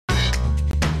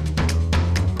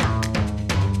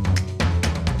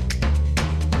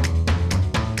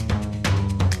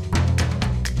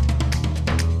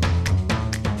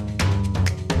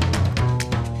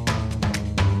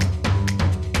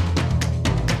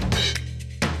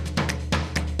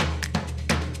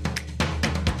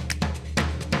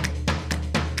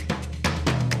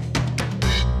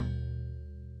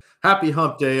Happy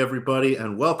hump day, everybody,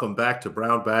 and welcome back to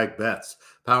Brown Bag Bets,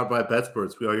 powered by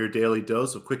BetSports. We are your daily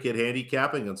dose of quick hit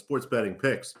handicapping and sports betting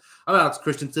picks. I'm Alex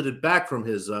Christensen, back from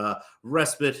his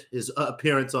respite, his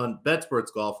appearance on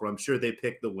BetSports Golf, where I'm sure they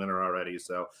picked the winner already.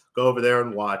 So go over there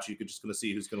and watch. You're just going to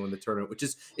see who's going to win the tournament. Which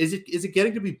is it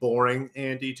getting to be boring,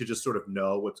 Andy, to just sort of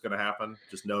know what's going to happen?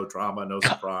 Just no drama, no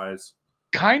surprise.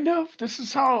 Kind of. This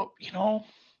is how,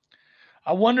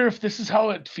 I wonder if this is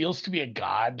how it feels to be a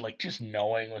god, like just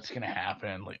knowing what's going to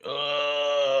happen. Like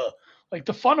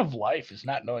the fun of life is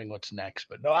not knowing what's next.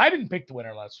 But no, I didn't pick the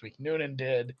winner last week. Noonan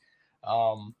did.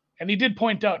 And he did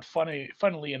point out,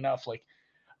 funnily enough, like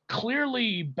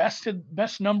clearly best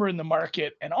number in the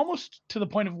market, and almost to the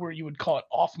point of where you would call it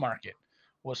off market,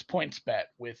 was PointsBet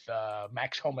with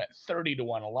Max Homa at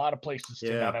 30-1. A lot of places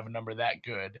did not have a number that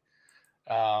good.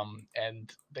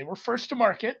 And they were first to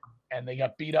market, and they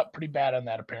got beat up pretty bad on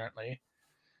that apparently.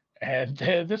 And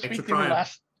this week they were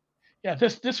last. Yeah,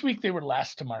 this week they were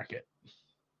last to market.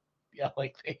 Yeah,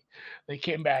 like they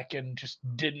came back and just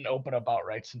didn't open up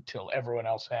outrights until everyone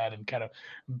else had, and kind of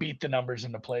beat the numbers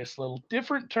into place. A little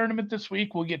different tournament this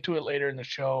week. We'll get to it later in the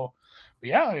show. But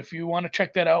yeah, if you want to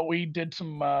check that out, we did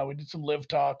some live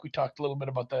talk. We talked a little bit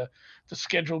about the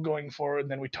schedule going forward,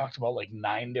 and then we talked about like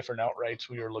 9 different outrights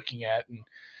we were looking at. And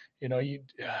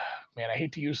man, I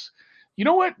hate to use, you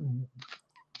know what?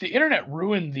 The internet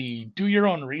ruined the "do your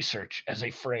own research" as a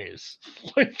phrase.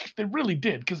 Like they really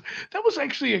did, because that was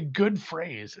actually a good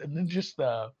phrase, and then just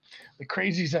the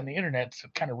crazies on the internet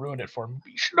kind of ruined it for me.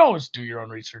 You should always do your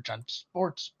own research on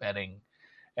sports betting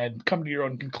and come to your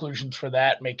own conclusions for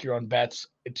that. Make your own bets.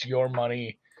 It's your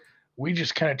money. We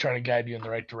just kind of try to guide you in the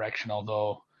right direction.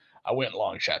 Although I went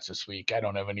long shots this week. I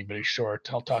don't have anybody short.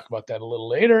 I'll talk about that a little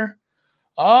later.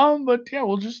 But yeah,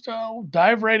 we'll just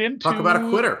dive right into talk about a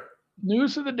quitter.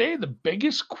 News of the day, the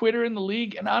biggest quitter in the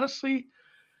league, and honestly,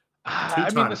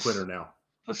 two-time quitter now.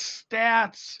 The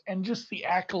stats and just the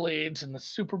accolades and the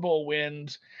Super Bowl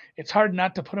wins, it's hard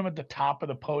not to put him at the top of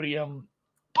the podium.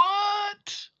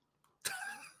 But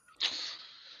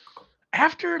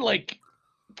after like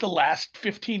the last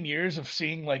 15 years of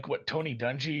seeing like what Tony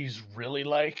Dungy's really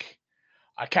like,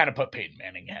 I kind of put Peyton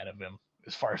Manning ahead of him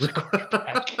as far as the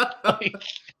quarterback.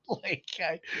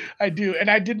 I do, and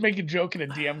I did make a joke in a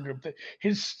DM group that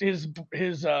his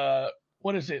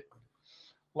what is it,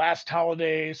 last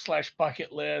holiday /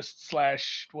 bucket list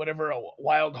 / whatever,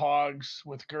 Wild Hogs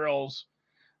with Girls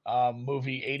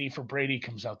movie 80 for Brady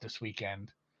comes out this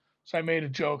weekend. So I made a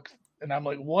joke, and I'm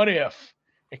like, what if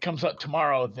it comes out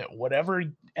tomorrow that whatever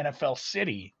NFL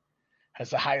city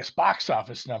has the highest box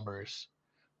office numbers,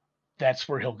 that's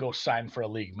where he'll go sign for a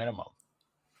league minimum.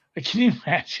 Like, can you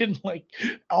imagine like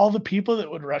all the people that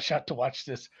would rush out to watch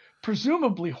this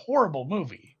presumably horrible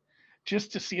movie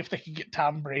just to see if they could get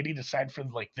Tom Brady to sign for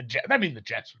like the Jets? I mean, the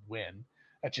Jets would win.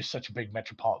 That's just such a big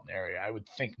metropolitan area. I would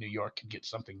think New York could get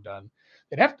something done.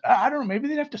 They'd have to, I don't know, maybe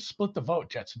they'd have to split the vote,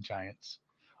 Jets and Giants.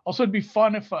 Also, it'd be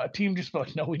fun if a team just be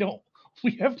like, no, we don't.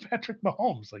 We have Patrick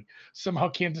Mahomes. Like somehow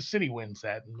Kansas City wins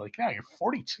that, and like, now you're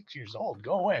 46 years old.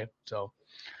 Go away. So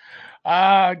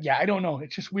yeah, I don't know.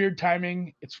 It's just weird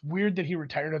timing. It's weird that he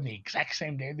retired on the exact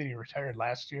same day that he retired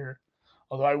last year.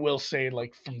 Although I will say,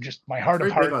 like, from just my heart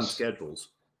of hearts, big on schedules.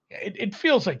 It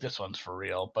feels like this one's for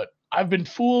real. But I've been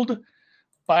fooled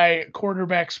by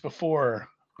quarterbacks before,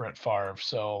 Brett Favre.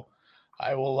 So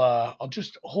I will. I'll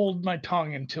just hold my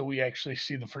tongue until we actually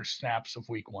see the first snaps of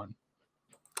Week 1.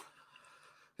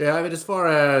 Yeah, I mean, as far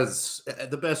as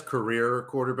the best career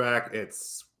quarterback,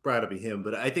 it's proud to be him.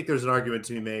 But I think there's an argument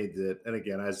to be made that, and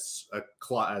again, as a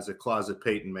closet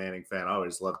Peyton Manning fan, I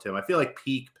always loved him. I feel like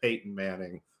peak Peyton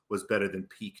Manning was better than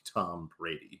peak Tom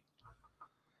Brady.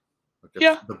 Like the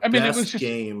best it was just,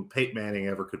 game Peyton Manning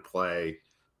ever could play,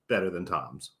 better than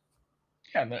Tom's.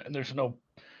 Yeah, and there's no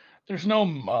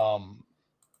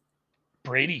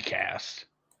Brady cast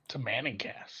to Manning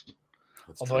cast.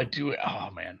 That's Although true.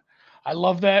 Oh man, I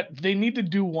love that. They need to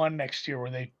do one next year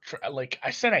where they like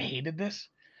I said, I hated this,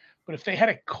 but if they had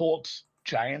a Colts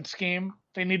Giants game,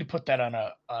 they need to put that on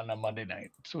a Monday night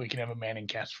so we can have a Manning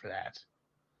cast for that.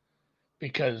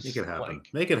 Because make it happen.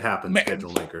 Make it happen,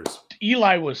 schedule makers.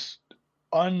 Eli was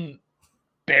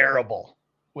unbearable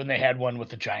when they had one with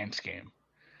the Giants game.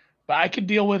 But I could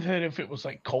deal with it if it was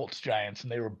like Colts Giants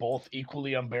and they were both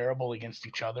equally unbearable against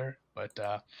each other. But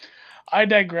I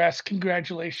digress.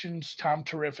 Congratulations, Tom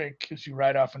Terrific, as you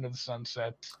ride off into the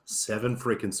sunset. 7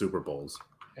 freaking Super Bowls.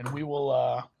 And we will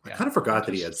I kind of forgot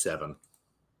that he had 7.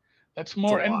 That's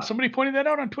more, and somebody pointed that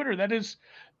out on Twitter. That is,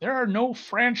 there are no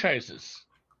franchises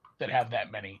that have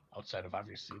that many outside of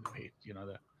obviously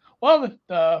the Well,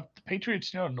 the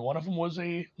Patriots, one of them was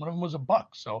a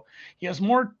Buck, so he has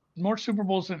more Super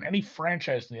Bowls than any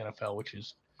franchise in the NFL, which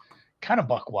is kind of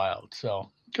buck wild.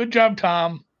 So good job,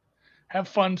 Tom. Have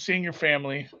fun seeing your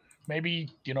family. Maybe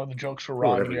the jokes were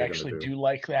wrong and you actually do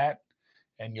like that,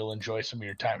 and you'll enjoy some of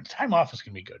your time. Time off is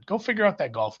gonna be good. Go figure out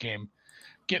that golf game.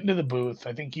 Get into the booth.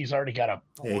 I think he's already got a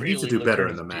he needs to do better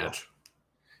in the match.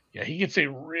 Yeah, he gets a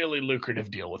really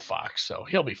lucrative deal with Fox, so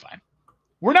he'll be fine.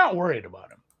 We're not worried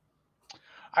about him.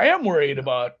 I am worried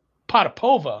about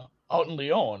Potapova out in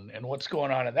Lyon and what's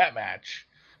going on in that match.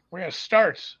 We're going to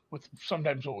start with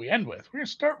sometimes what we end with. We're going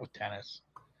to start with tennis,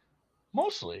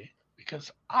 mostly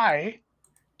because I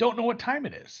don't know what time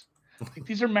it is. Like,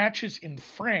 these are matches in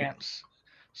France.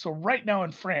 So right now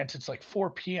in France, it's like 4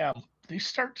 p.m. These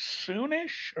start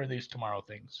soonish, or are these tomorrow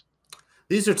things?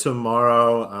 These are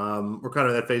tomorrow. We're kind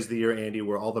of in that phase of the year, Andy,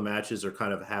 where all the matches are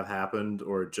kind of have happened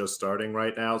or just starting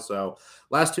right now. So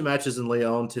last two matches in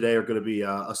Lyon today are going to be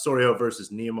Osorio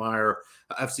versus Niemeyer.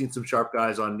 I've seen some sharp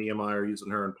guys on Niemeyer using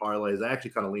her in parlays. I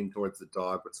actually kind of leaned towards the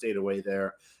dog, but stayed away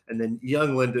there. And then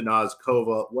young Linda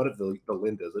Noskova, one of the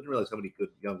Lindas. I didn't realize how many good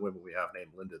young women we have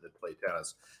named Linda that play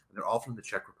tennis. And they're all from the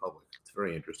Czech Republic. It's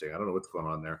very interesting. I don't know what's going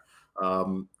on there.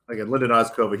 Again, Linda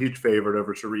Noskova, huge favorite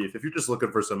over Sharif. If you're just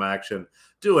looking for some action,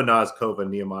 do a Noskova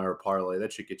Niemeyer parlay.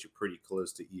 That should get you pretty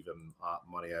close to even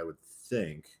money, I would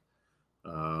think.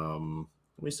 Let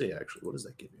me see, actually. What does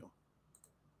that give you?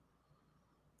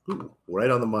 Ooh,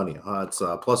 right on the money. It's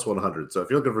plus 100. So if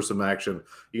you're looking for some action,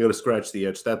 you got to scratch the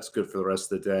itch. That's good for the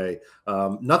rest of the day.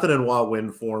 Nothing in wild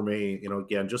win for me.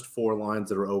 Again, just 4 lines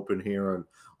that are open here and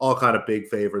all kind of big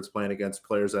favorites playing against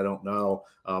players I don't know.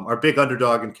 Our big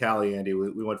underdog in Cali, Andy,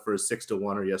 we went for a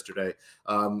 6-1 yesterday.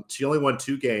 She only won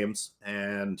 2 games,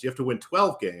 and you have to win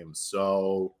 12 games.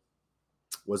 So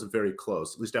wasn't very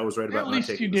close. At least I was right about not taking the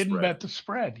spread. At least you didn't bet the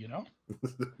spread,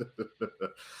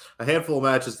 A handful of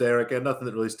matches there. Again, nothing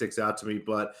that really sticks out to me,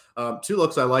 but 2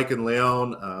 looks I like in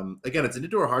Lyon. Again, it's an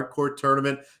indoor hardcourt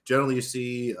tournament. Generally, you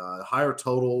see higher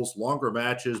totals, longer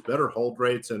matches, better hold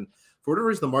rates, and for whatever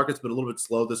reason, the market's been a little bit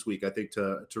slow this week, I think,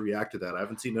 to react to that. I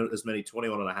haven't seen as many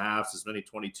 21.5s, as many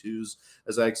 22s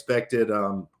as I expected.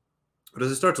 But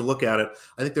as I start to look at it,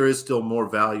 I think there is still more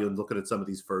value in looking at some of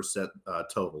these first set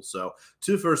totals. So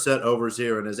 2 first set overs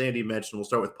here. And as Andy mentioned, we'll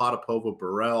start with Potapova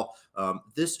Burrell.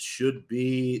 This should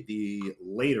be the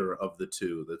later of the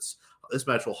 2. This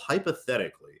match will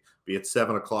hypothetically be at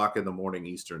 7 o'clock in the morning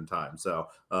Eastern time. So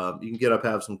you can get up,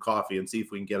 have some coffee, and see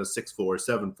if we can get a 6-4,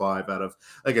 7-5 out of,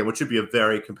 again, what should be a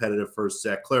very competitive first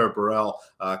set. Clara Burrell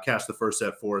cashed the first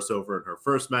set for us over in her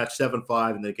first match,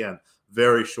 7-5. And again,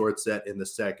 very short set in the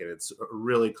second. It's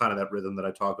really kind of that rhythm that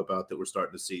I talk about that we're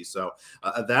starting to see. So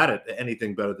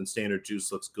anything better than standard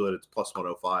juice looks good. It's plus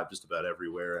 105 just about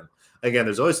everywhere. And again,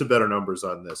 there's always some better numbers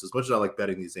on this. As much as I like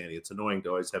betting these, Andy, it's annoying to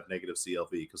always have negative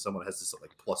CLV because someone has this at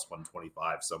like plus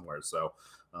 125 somewhere. So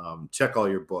check all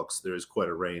your books. There is quite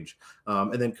a range.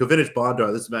 And then Kovinic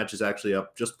Bondar, this match is actually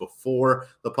up just before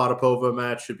the Potapova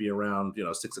match. Should be around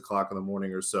 6 o'clock in the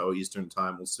morning or so Eastern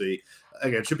time. We'll see.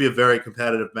 Again, it should be a very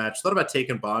competitive match. Thought about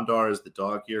taking Bondar as the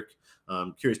dog here.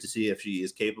 Curious to see if she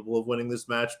is capable of winning this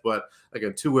match. But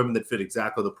again, 2 women that fit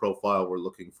exactly the profile we're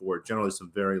looking for. Generally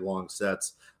some very long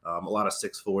sets. A lot of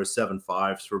 6-4s,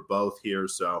 7-5s for both here.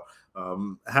 So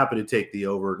happy to take the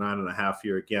over 9.5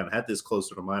 here. Again, had this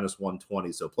closer to minus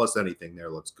 120. So plus anything there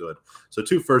looks good. So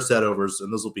 2 first set overs,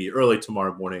 and those will be early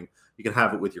tomorrow morning. You can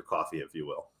have it with your coffee if you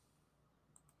will.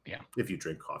 Yeah. If you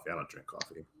drink coffee. I don't drink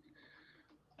coffee.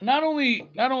 Not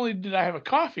only did I have a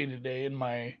coffee today in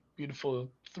my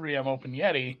beautiful 3M Open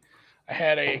Yeti, I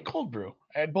had a cold brew.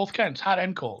 I had both kinds, hot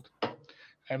and cold.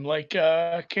 I'm like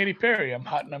Katy Perry. I'm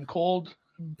hot and I'm cold.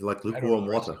 You like lukewarm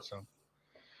water. So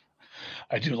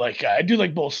I do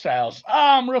like both styles.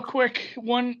 Real quick,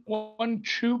 one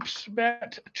Choops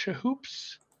bet.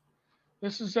 Chahoops.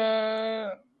 This is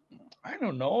I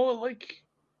don't know, like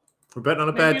we're betting on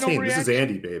a bad team. This is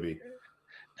Andy, baby.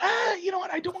 You know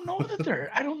what? I don't know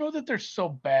that they're so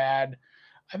bad.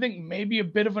 I think maybe a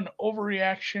bit of an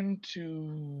overreaction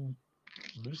to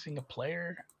losing a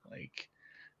player. Like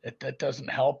that doesn't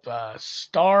help.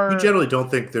 Star. You generally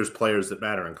don't think there's players that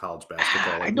matter in college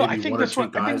basketball. Like I think 1 or 2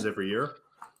 guys every year.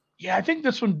 Yeah, I think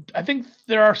this one. I think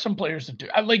there are some players that do.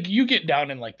 Like you get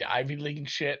down in like the Ivy League and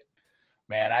shit.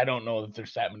 Man, I don't know that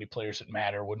there's that many players that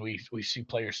matter when we see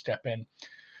players step in.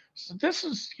 So this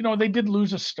is, they did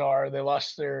lose a star. They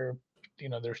lost their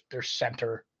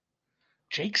center,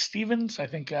 Jake Stevens, I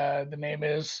think the name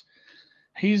is.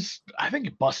 I think he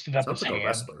busted up his hand. A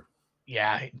wrestler.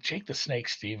 Yeah, Jake the Snake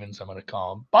Stevens, I'm going to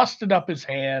call him. Busted up his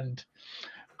hand.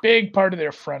 Big part of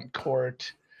their front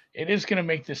court. it is going to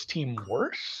make this team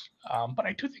worse. But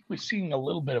I do think we're seeing a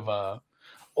little bit of a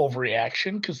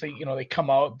overreaction because they come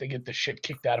out, they get the shit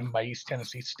kicked out of them by East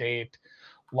Tennessee State,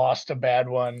 lost a bad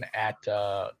one at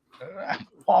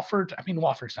Wofford. I mean,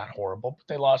 Wofford's not horrible, but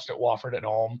they lost at Wofford at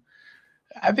home.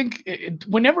 I think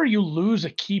whenever you lose a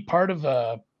key part of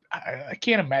I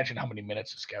can't imagine how many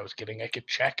minutes this guy was getting. I could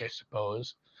check, I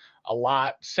suppose. A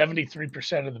lot,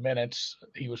 73% of the minutes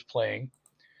he was playing.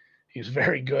 He was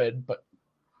very good, but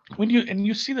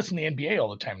you see this in the NBA all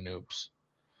the time, noobs.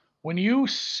 When you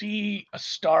see a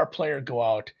star player go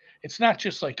out, it's not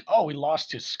just like, oh, we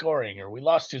lost his scoring or we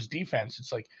lost his defense.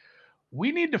 It's like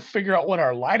we need to figure out what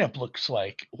our lineup looks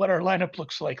like,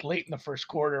 late in the first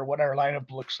quarter, what our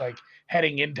lineup looks like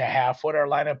heading into half, what our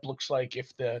lineup looks like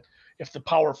if the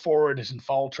power forward is in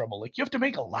foul trouble. Like you have to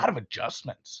make a lot of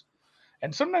adjustments.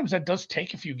 And sometimes that does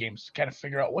take a few games to kind of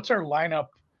figure out what's our lineup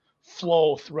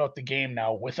flow throughout the game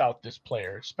now without this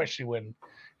player, especially when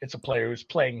it's a player who's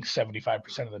playing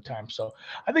 75% of the time. So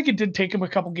I think it did take them a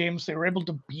couple games. They were able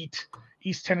to beat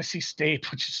East Tennessee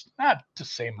State, which is not to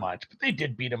say much, but they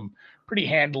did beat them pretty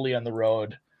handily on the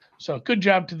road. So good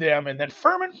job to them. And then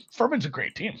Furman's a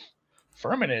great team.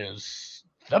 Furman is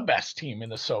the best team in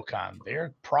the SoCon.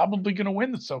 They're probably going to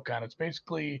win the SoCon. It's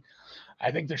basically,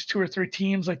 I think there's 2 or 3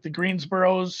 teams like the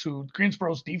Greensboro's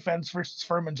defense versus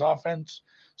Furman's offense.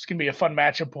 It's going to be a fun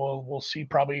matchup. We'll see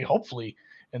probably, hopefully,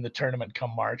 in the tournament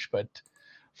come March. But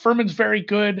Furman's very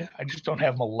good. I just don't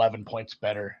have them 11 points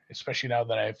better, especially now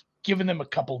that I've given them a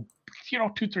couple,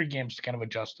 2-3 games to kind of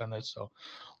adjust on this. So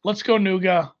let's go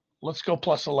Nuga. Let's go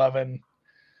plus 11.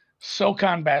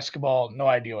 SoCon basketball. No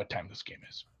idea what time this game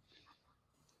is.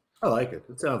 I like it.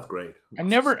 It sounds great. I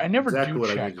never exactly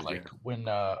do check like when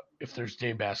if there's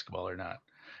day basketball or not.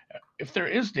 If there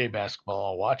is day basketball,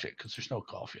 I'll watch it because there's no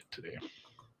golf yet today.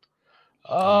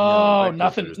 Oh,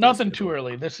 nothing too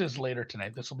early. This is later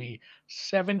tonight. This will be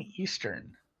 7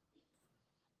 Eastern.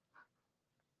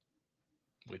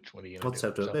 Which what are you gonna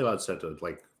do? They might have to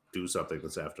like do something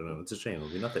this afternoon. It's a shame. There'll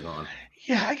be nothing on.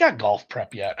 Yeah, I got golf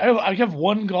prep yet. I have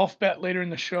one golf bet later in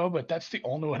the show, but that's the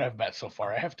only one I've bet so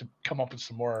far. I have to come up with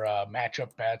some more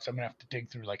matchup bets. I'm gonna have to dig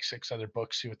through like 6 other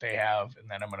books, see what they have, and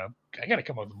then I gotta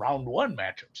come up with round 1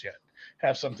 matchups yet.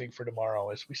 Have something for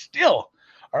tomorrow as we still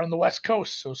are on the West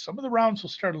Coast, so some of the rounds will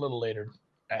start a little later.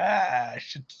 I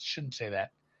shouldn't say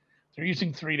that. They're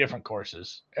using 3 different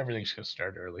courses. Everything's gonna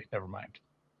start early. Never mind.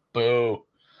 Boo.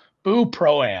 Boo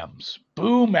Pro-Ams.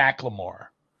 Boo Macklemore.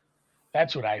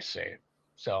 That's what I say.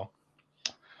 So,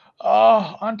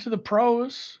 on to the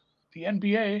pros. The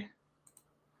NBA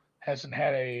hasn't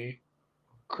had a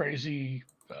crazy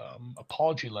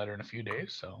apology letter in a few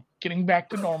days, so getting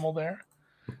back to normal there.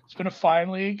 It's been a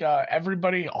fine league.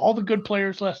 Everybody, all the good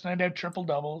players last night had triple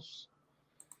doubles.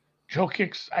 Joe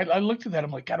Kicks, I looked at that.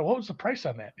 I'm like, God, what was the price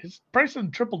on that? His price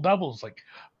on triple doubles like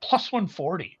plus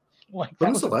 140. Like,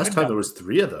 when was the last time there was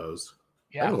 3 of those?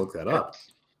 Yeah, I gotta look that up.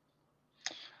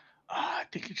 I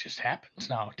think it just happens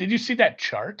now. Did you see that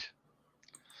chart?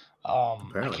 I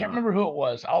can't remember who it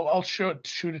was. I'll shoot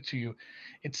it to you.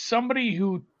 It's somebody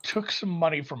who took some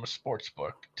money from a sports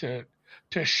book to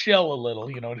shill a little,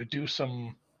 to do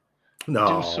some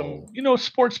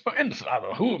sports book. And I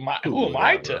don't know, who am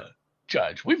I to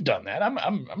judge? We've done that. I'm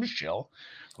a shill.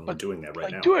 But doing that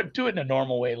right now. Do it in a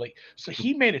normal way. Like, so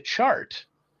he made a chart.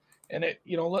 And it,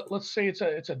 let's say it's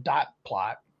a dot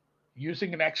plot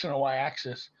using an X and a Y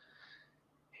axis.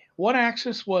 One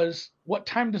axis was what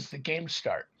time does the game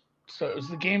start? So it was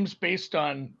the games based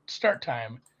on start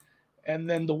time. And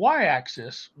then the Y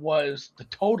axis was the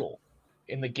total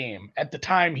in the game at the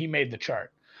time he made the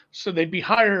chart. So they'd be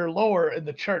higher or lower in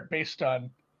the chart based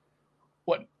on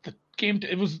what the game.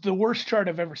 It was the worst chart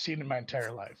I've ever seen in my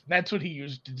entire life. And that's what he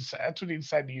used to decide. That's what he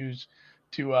decided to use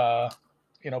to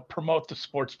promote the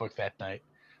sports book that night,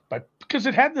 because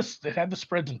it had the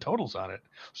spreads and totals on it.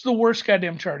 It's the worst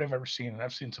goddamn chart I've ever seen, and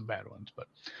I've seen some bad ones. But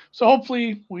so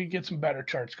hopefully we get some better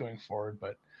charts going forward.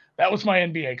 But that was my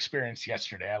NBA experience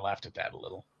yesterday. I laughed at that a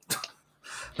little.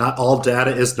 Not all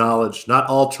data is knowledge. Not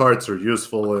all charts are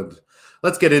useful. And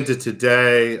let's get into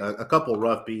today. A couple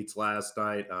rough beats last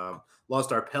night.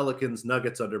 Lost our Pelicans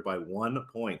Nuggets under by 1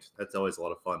 point. That's always a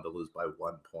lot of fun to lose by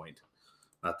 1 point.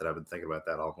 Not that I've been thinking about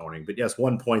that all morning, but yes,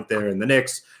 1 point there. And the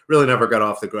Knicks really never got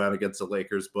off the ground against the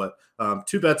Lakers. But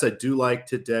 2 bets I do like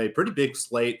today. Pretty big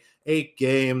slate, 8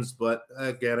 games. But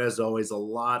again, as always, a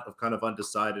lot of kind of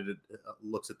undecided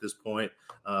looks at this point.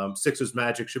 Sixers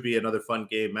Magic should be another fun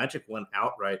game. Magic went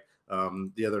outright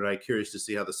the other night. Curious to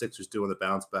see how the Sixers do in the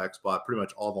bounce back spot. Pretty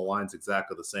much all the lines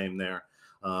exactly the same there.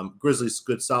 Grizzlies,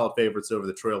 good solid favorites over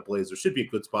the Trailblazers. Should be a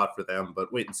good spot for them,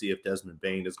 but wait and see if Desmond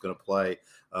Bane is going to play.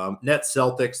 Nets,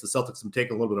 Celtics. The Celtics have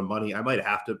taken a little bit of money. I might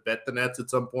have to bet the Nets at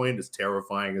some point, as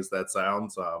terrifying as that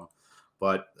sounds.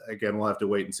 But again, we'll have to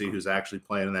wait and see who's actually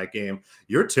playing in that game.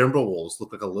 Your Timberwolves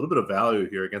look like a little bit of value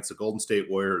here against the Golden State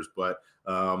Warriors, but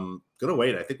gonna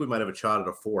wait. I think we might have a shot at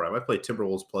a 4. I might play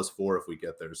Timberwolves +4 if we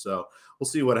get there. So we'll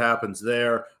see what happens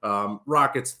there.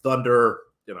 Rockets, Thunder.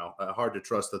 Hard to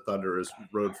trust the Thunder as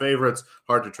road favorites.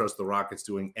 Hard to trust the Rockets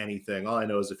doing anything. All I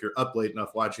know is if you're up late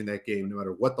enough watching that game, no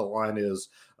matter what the line is,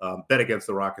 bet against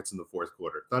the Rockets in the fourth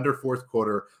quarter. Thunder fourth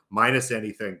quarter, minus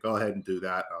anything. Go ahead and do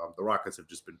that. The Rockets have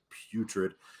just been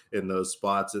putrid in those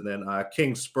spots. And then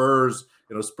Kings, Spurs.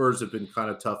 Spurs have been kind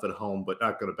of tough at home, but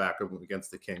not going to back them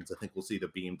against the Kings. I think we'll see the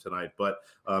beam tonight. But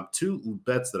 2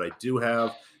 bets that I do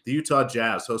have. The Utah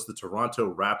Jazz host the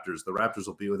Toronto Raptors. The Raptors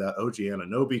will be without OG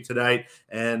Anunoby tonight.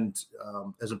 And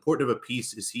as important of a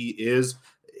piece as he is,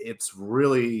 it's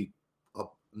really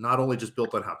not only just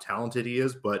built on how talented he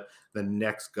is, but the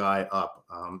next guy up.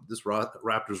 This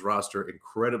Raptors roster,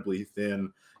 incredibly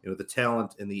thin. The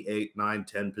talent in the 8, 9,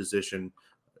 10 position,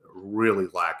 really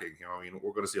lacking.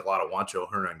 We're going to see a lot of Juancho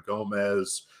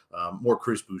Hernan-Gomez, more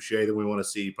Chris Boucher than we want to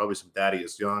see, probably some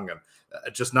Thaddeus Young, and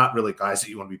just not really guys that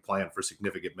you want to be playing for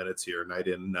significant minutes here, night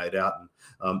in and night out.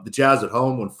 And the Jazz at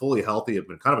home, when fully healthy, have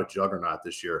been kind of a juggernaut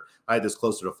this year. I had this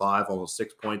closer to 5, almost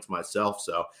 6 points myself,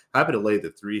 so happy to lay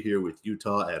the 3 here with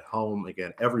Utah at home.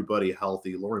 Again, everybody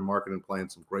healthy. Lauri Markkanen playing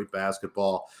some great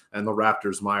basketball, and the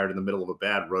Raptors mired in the middle of a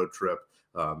bad road trip.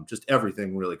 Just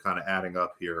everything really kind of adding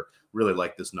up here. Really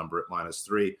like this number at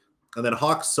 -3. And then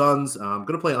Hawks, Suns, I'm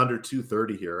going to play under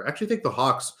 230 here. I actually think the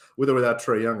Hawks, with or without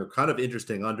Trae Young, are kind of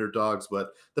interesting underdogs,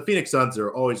 but the Phoenix Suns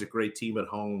are always a great team at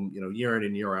home, year in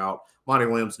and year out. Monty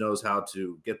Williams knows how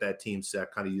to get that team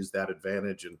set, kind of use that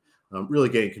advantage, and really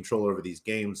getting control over these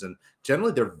games. And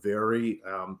generally, they're very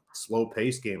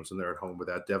slow-paced games when they're at home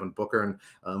without Devin Booker.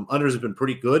 And unders have been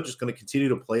pretty good. Just going to continue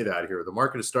to play that here. The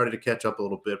market has started to catch up a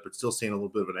little bit, but still seeing a little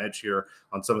bit of an edge here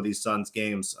on some of these Suns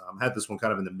games. Had this one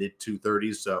kind of in the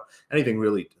mid-230s. So anything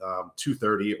really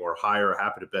 230 or higher,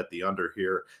 happy to bet the under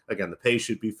here. Again, the pace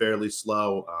should be fairly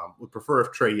slow. Would prefer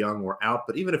if Trae Young were out,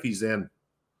 but even if he's in,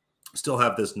 still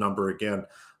have this number again,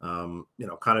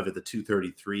 kind of at the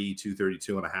 233,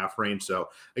 232 and a half range. So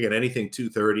again, anything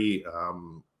 230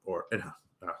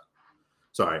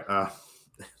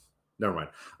 never mind.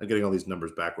 I'm getting all these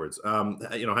numbers backwards.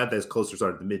 Had this closer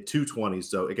start at the mid 220s.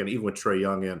 So again, even with Trae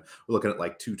Young in, we're looking at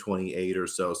like 228 or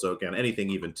so. So again, anything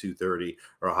even 230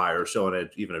 or higher, showing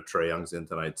it even if Trae Young's in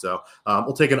tonight. So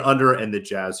we'll take an under and the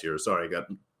Jazz here. Sorry, I got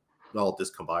all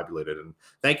discombobulated. And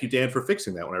thank you, Dan, for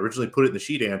fixing that. When I originally put it in the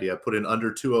sheet, Andy, I put in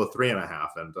under 203 and a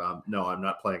half. And no, I'm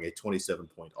not playing a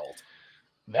 27-point alt.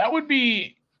 That would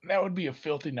be a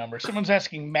filthy number. Someone's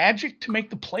asking Magic to make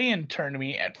the play-in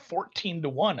tournament at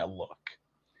 14-1 a look.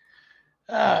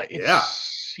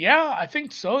 Yeah, I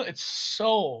think so. It's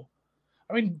so.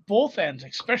 I mean, both ends,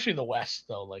 especially the West,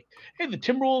 though. Like, hey, the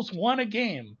Timberwolves won a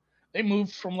game. They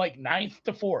moved from like 9th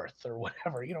to 4th or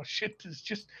whatever. Shit is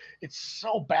just, it's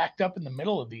so backed up in the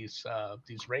middle of these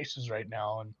races right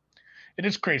now. And it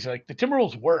is crazy. Like the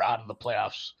Timberwolves were out of the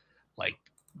playoffs, like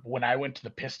when I went to the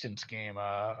Pistons game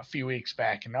a few weeks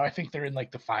back. And now I think they're in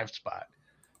like the 5 spot.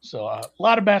 So a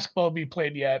lot of basketball to be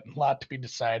played yet, a lot to be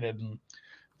decided. And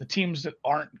the teams that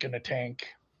aren't going to tank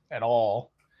at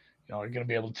all, are going to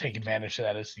be able to take advantage of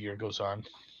that as the year goes on.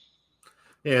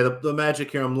 Yeah, the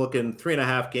Magic here, I'm looking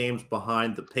 3.5 games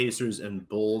behind the Pacers and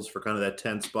Bulls for kind of that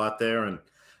 10 spot there. And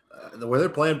the way they're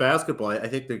playing basketball, I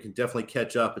think they can definitely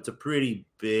catch up. It's a pretty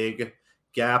big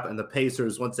gap. And the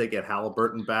Pacers, once they get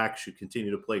Halliburton back, should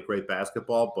continue to play great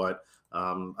basketball. But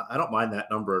I don't mind that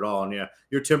number at all. And yeah,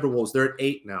 your Timberwolves, they're at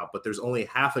 8 now, but there's only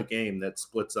half a game that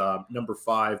splits number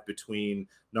 5 between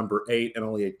number 8 and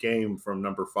only a game from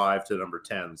number 5 to number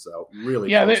 10. So really,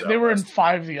 yeah, they were in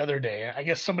 5 the other day. I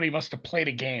guess somebody must have played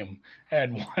a game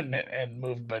and won it and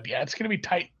moved. But yeah, it's going to be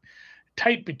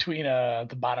tight between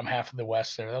the bottom half of the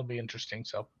West there. That'll be interesting.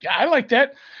 So yeah, I like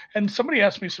that. And somebody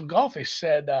asked me some golf. They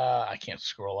said, I can't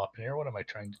scroll up in here. What am I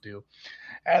trying to do?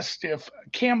 Asked if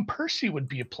Cam Percy would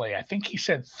be a play. I think he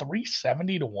said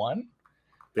 370-1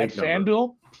 at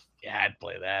FanDuel. Yeah, I'd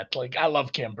play that. Like, I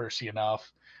love Cam Percy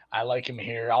enough. I like him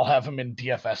here. I'll have him in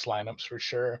DFS lineups for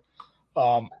sure.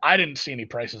 I didn't see any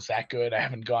prices that good. I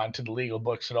haven't gone to the legal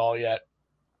books at all yet.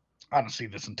 Honestly,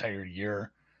 this entire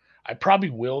year. I probably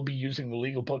will be using the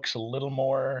legal books a little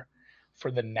more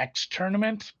for the next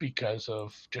tournament because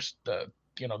of just the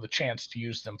the chance to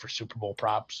use them for Super Bowl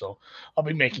props. So I'll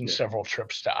be making several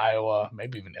trips to Iowa,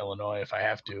 maybe even Illinois if I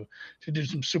have to do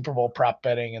some Super Bowl prop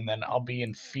betting. And then I'll be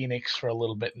in Phoenix for a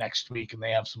little bit next week, and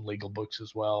they have some legal books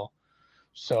as well.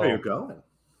 So where you going?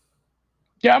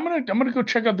 Yeah, I'm gonna go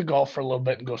check out the golf for a little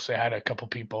bit and go say hi to a couple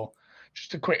people.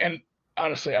 Just a quick, and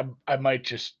honestly, I might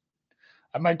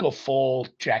go full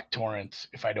Jack Torrance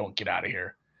if I don't get out of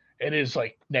here. It is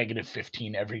like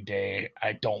 -15 every day.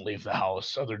 I don't leave the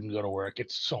house other than go to work.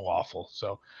 It's so awful.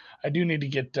 So I do need to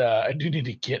get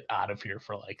out of here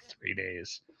for like 3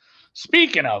 days.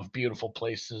 Speaking of beautiful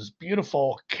places,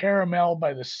 beautiful Caramel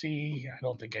by the Sea. I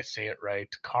don't think I say it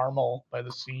right. Carmel by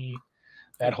the Sea.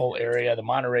 That whole area, the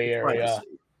Monterey area.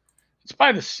 It's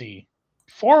by the sea.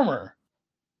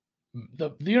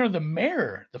 The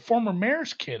mayor, the former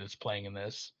mayor's kid is playing in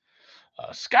this.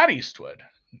 Scott Eastwood.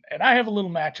 And I have a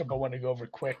little matchup I want to go over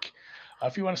quick.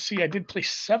 If you want to see, I did play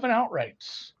 7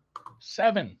 outrights.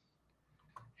 7.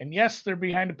 And yes, they're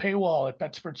behind a paywall at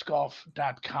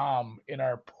betsportsgolf.com in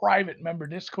our private member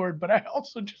Discord, but I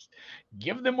also just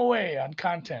give them away on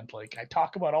content. Like I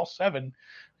talk about all 7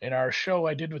 in our show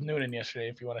I did with Noonan yesterday.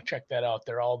 If you want to check that out,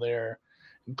 they're all there,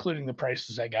 including the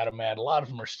prices I got them at. A lot of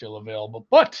them are still available,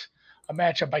 but a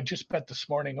matchup I just bet this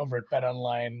morning over at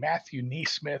BetOnline, Matthew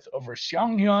NeSmith over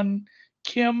Seunghyun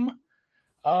Kim.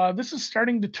 This is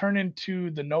starting to turn into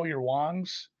the Know Your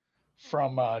Wongs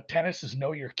from tennis is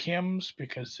Know Your Kims,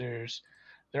 because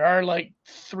there are like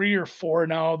 3 or 4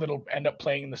 now that'll end up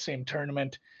playing in the same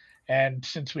tournament. And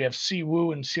since we have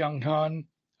Siwoo and Seunghyun,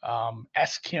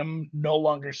 S Kim no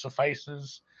longer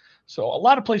suffices. So a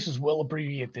lot of places will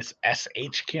abbreviate this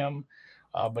SH Kim,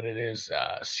 but it is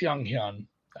Seunghyun,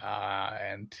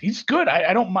 and he's good.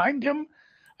 I don't mind him.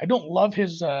 I don't love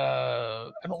his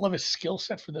skill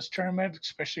set for this tournament,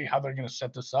 especially how they're going to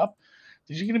set this up.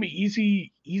 These are going to be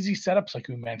easy setups, like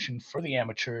we mentioned, for the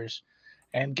amateurs,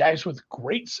 and guys with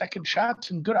great second shots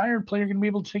and good iron play are going to be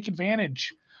able to take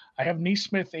advantage. I have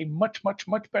NeSmith, a much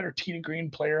better tee to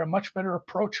green player, a much better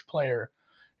approach player,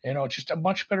 just a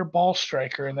much better ball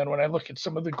striker. And then when I look at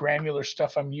some of the granular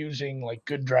stuff I'm using, like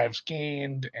good drives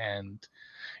gained and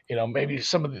maybe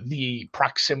some of the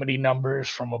proximity numbers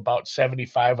from about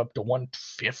 75 up to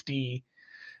 150.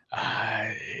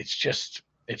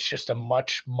 It's just a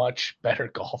much better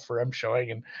golfer I'm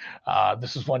showing. And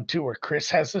this is one too where Chris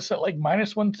has this at like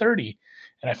 -130,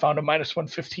 and I found a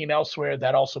 -115 elsewhere.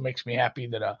 That also makes me happy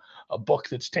that a book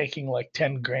that's taking like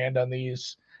 10 grand on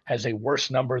these has a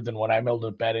worse number than what I'm able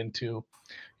to bet into.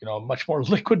 A much more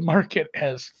liquid market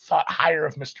has thought higher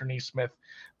of Mr. NeSmith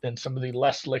than some of the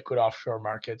less liquid offshore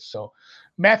markets. So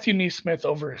Matthew NeSmith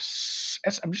over, I'm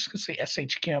just going to say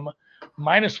SH Kim,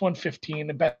 -115.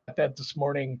 I bet that this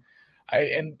morning.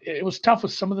 And it was tough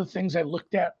with some of the things I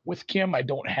looked at with Kim. I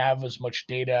don't have as much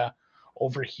data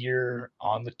over here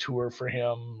on the tour for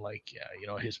him, like,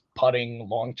 his putting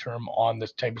long-term on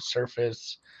this type of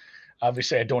surface.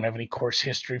 Obviously, I don't have any course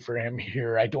history for him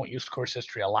here. I don't use course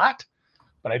history a lot,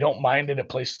 but I don't mind it at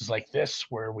places like this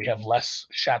where we have less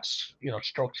shots,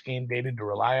 strokes gained data to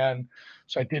rely on.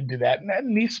 So I did do that.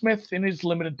 And NeSmith, in his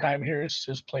limited time here,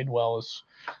 has played well as,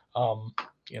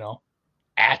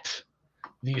 at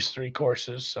these 3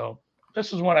 courses. So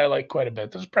this is one I like quite a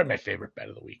bit. This is probably my favorite bet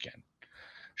of the weekend.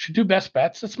 Should do best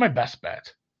bets. That's my best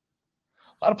bet.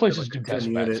 A lot of places do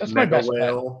best bets. That's my best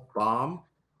bet. Bomb.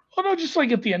 Oh no, just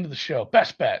like at the end of the show,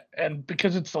 best bet. And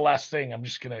because it's the last thing, I'm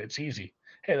just it's easy.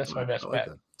 Hey, that's my best bet.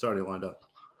 That. It's already lined up.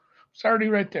 It's already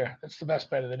right there. That's the best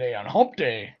bet of the day. On Hump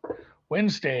Day,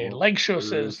 Wednesday, Leg Show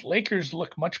says Lakers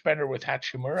look much better with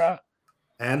Hachimura.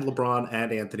 And LeBron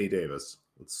and Anthony Davis.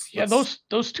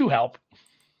 Those 2 help.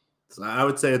 I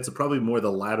would say it's probably more the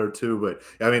latter 2, but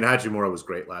I mean, Hachimura was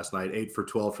great last night, 8 for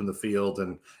 12 from the field,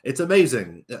 and it's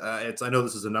amazing. I know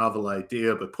this is a novel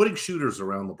idea, but putting shooters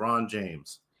around LeBron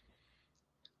James.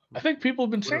 I think people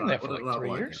have been saying that for like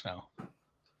 3 years now.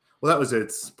 Well, that was it.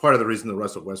 It's part of the reason the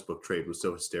Russell Westbrook trade was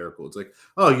so hysterical. It's like,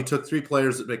 oh, you took 3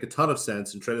 players that make a ton of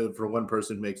sense and traded them for one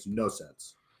person who makes no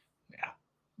sense. Yeah.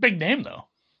 Big name, though,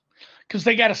 because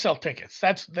they got to sell tickets.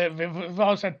 They've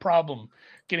always had problem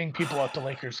getting people out to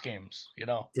Lakers games,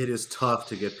 It is tough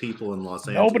to get people in Los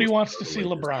Angeles. Nobody wants to see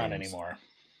LeBron anymore.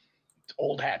 It's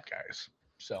old hat guys.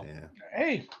 So,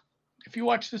 Hey, if you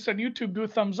watch this on YouTube, do a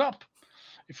thumbs up.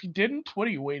 If you didn't, what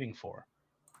are you waiting for?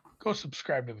 Go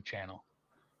subscribe to the channel.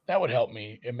 That would help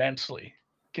me immensely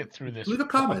get through this. Leave a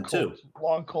comment too.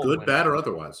 Long, cold good, winter. Bad, or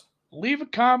otherwise. Leave a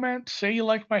comment. Say you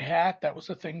like my hat. That was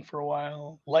a thing for a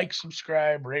while. Like,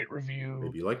 subscribe, rate, review.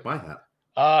 Maybe you like my hat.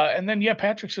 And then,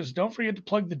 Patrick says, don't forget to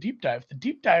plug the deep dive. The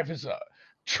deep dive is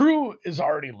True is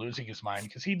already losing his mind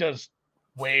because he does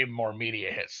way more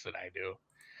media hits than I do.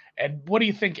 And what do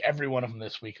you think every one of them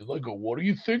this week is like? What do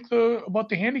you think about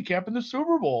the handicap in the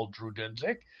Super Bowl, Drew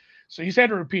Dinsick? So he's had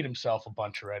to repeat himself a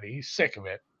bunch already. He's sick of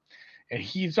it. And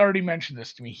he's already mentioned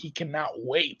this to me. He cannot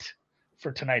wait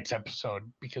for tonight's episode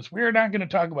because we're not going to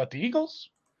talk about the Eagles.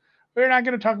 We're not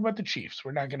going to talk about the Chiefs.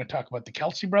 We're not going to talk about the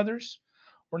Kelsey brothers.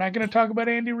 We're not going to talk about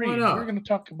Andy Reid. We're going to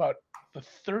talk about the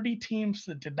 30 teams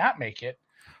that did not make it.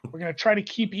 We're going to try to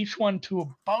keep each one to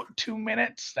about 2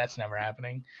 minutes. That's never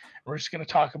happening. We're just going to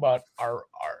talk about our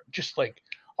just like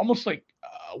almost like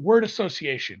word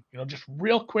association, just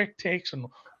real quick takes on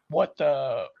what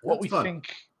we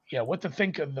think, what to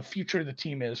think of the future of the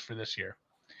team is for this year.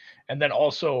 And then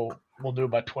also we'll do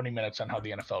about 20 minutes on how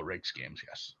the NFL rigs games.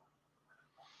 Yes.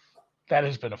 That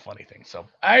has been a funny thing. So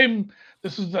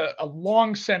this is a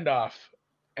long send off,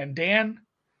 and Dan,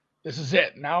 this is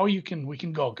it. Now we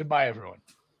can go. Goodbye, everyone.